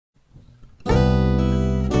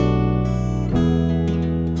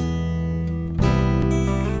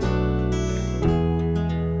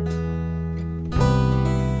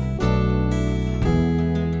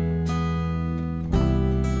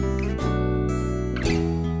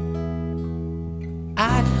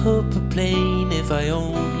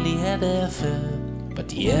that airfare, but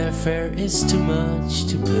the airfare is too much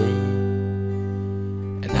to pay.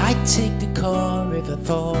 And I'd take the car if I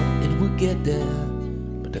thought it would get there,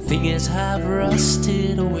 but the thing is I've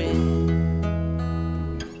rusted away.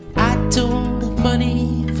 I don't have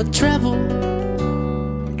money for travel,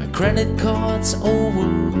 my credit cards all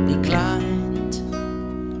will declined.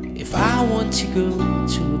 If I want to go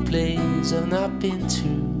to a place I've not been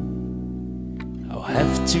to, I'll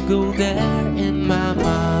have to go there in my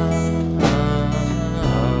mind.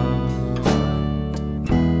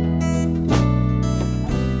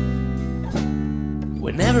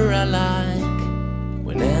 Whenever I like,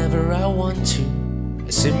 whenever I want to, I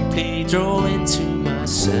simply draw into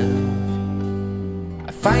myself.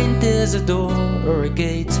 I find there's a door or a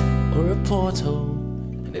gate or a portal,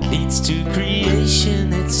 and it leads to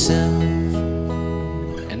creation itself.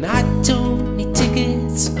 And I don't need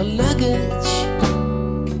tickets or luggage,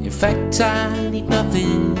 in fact I need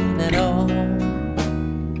nothing at all.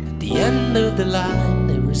 At the end of the line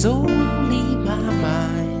there is only my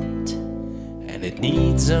mind, and its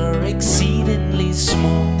needs are exceedingly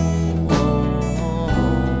small.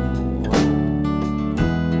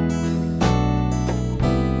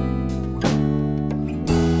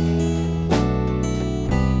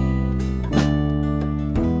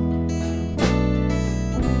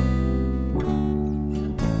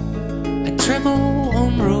 Travel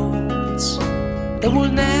on roads that were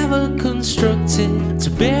never constructed to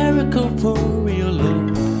bear a corporeal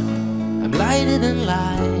load. I'm lighted and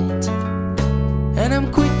light, and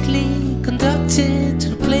I'm quickly conducted to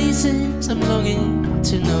the places I'm longing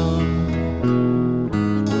to know.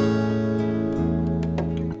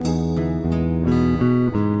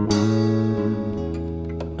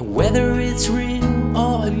 And whether it's real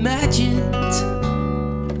or imagined,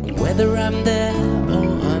 whether I'm there or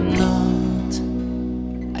I'm not,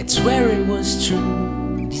 I'd swear it was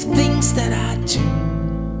true. These things that I do,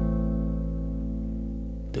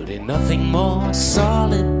 though they're nothing more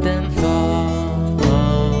solid than